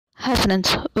Hi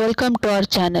friends, welcome to our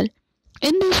channel.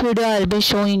 In this video I will be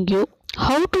showing you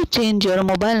how to change your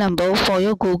mobile number for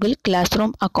your Google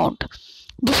Classroom account.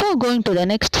 Before going to the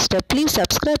next step, please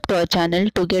subscribe to our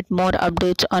channel to get more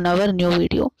updates on our new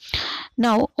video.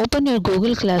 Now open your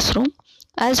Google Classroom.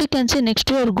 As you can see, next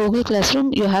to your Google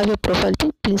Classroom you have your profile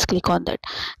pic. Please click on that.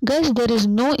 Guys, there is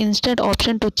no instant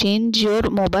option to change your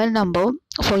mobile number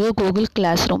for your Google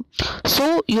Classroom.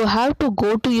 So you have to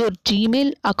go to your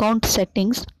Gmail account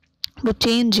settings to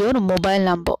change your mobile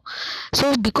number.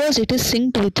 So because it is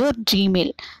synced with your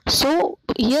Gmail, so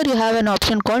here you have an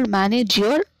option called manage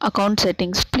your account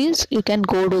settings. Please, you can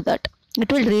go to that.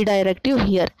 It will redirect you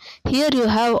here. Here you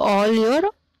have all your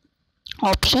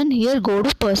option. Here go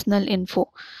to personal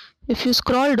info. If you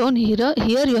scroll down here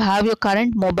you have your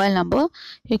current mobile number.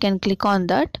 You can click on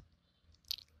that,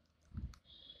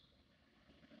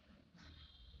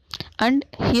 and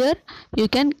here you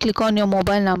can click on your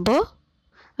mobile number,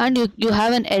 and you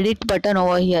have an edit button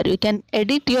over here. You can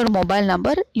edit your mobile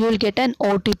number. You will get an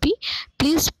OTP.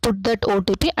 Please put that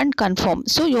OTP and confirm.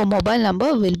 So your mobile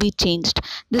number will be changed.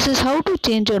 This is how to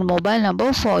change your mobile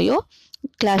number for your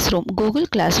Classroom, Google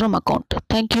Classroom account.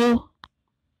 Thank you.